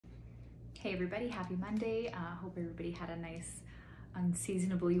Hey everybody, happy Monday. Hope everybody had a nice,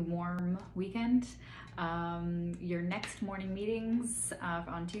 unseasonably warm weekend. Your next morning meetings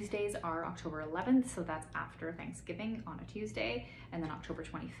on Tuesdays are October 11th, so that's after Thanksgiving on a Tuesday, and then October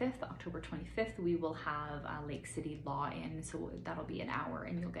 25th. October 25th, we will have Lake City Law in, so that'll be an hour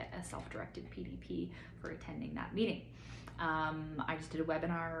and you'll get a self-directed PDP for attending that meeting. I just did a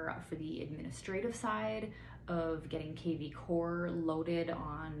webinar for the administrative side of getting KV Core loaded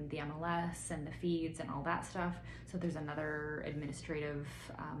on the MLS and the feeds and all that stuff. So there's another administrative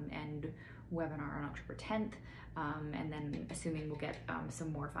end webinar on October 10th. And then assuming we'll get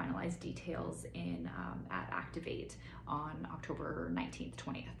some more finalized details in at Activate on October 19th,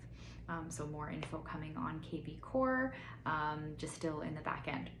 20th. So more info coming on KV Core, just still in the back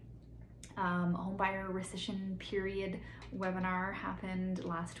end. Homebuyer rescission period webinar happened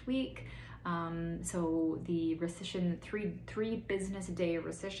last week. So the rescission, three business day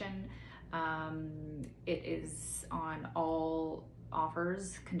rescission, it is on all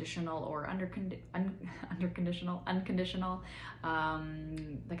offers, conditional or unconditional.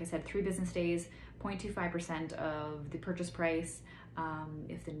 Like I said, 3 business days, 0.25% of the purchase price.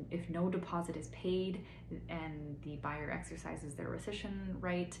 If no deposit is paid and the buyer exercises their rescission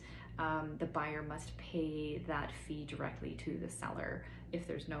right, the buyer must pay that fee directly to the seller if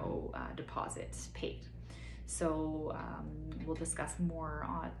there's no deposit paid. So we'll discuss more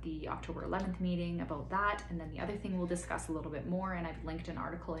at the October 11th meeting about that. And then the other thing we'll discuss a little bit more, and I've linked an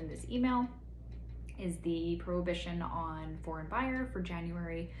article in this email, is the prohibition on foreign buyer for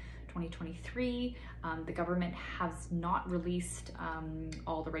January 2023. The government has not released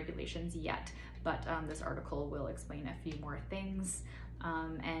all the regulations yet, but this article will explain a few more things.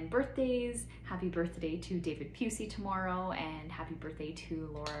 And birthdays, happy birthday to David Pusey tomorrow, and happy birthday to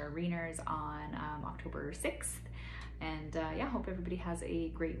Laura Reiners on October 6th. And yeah, hope everybody has a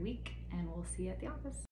great week, and we'll see you at the office.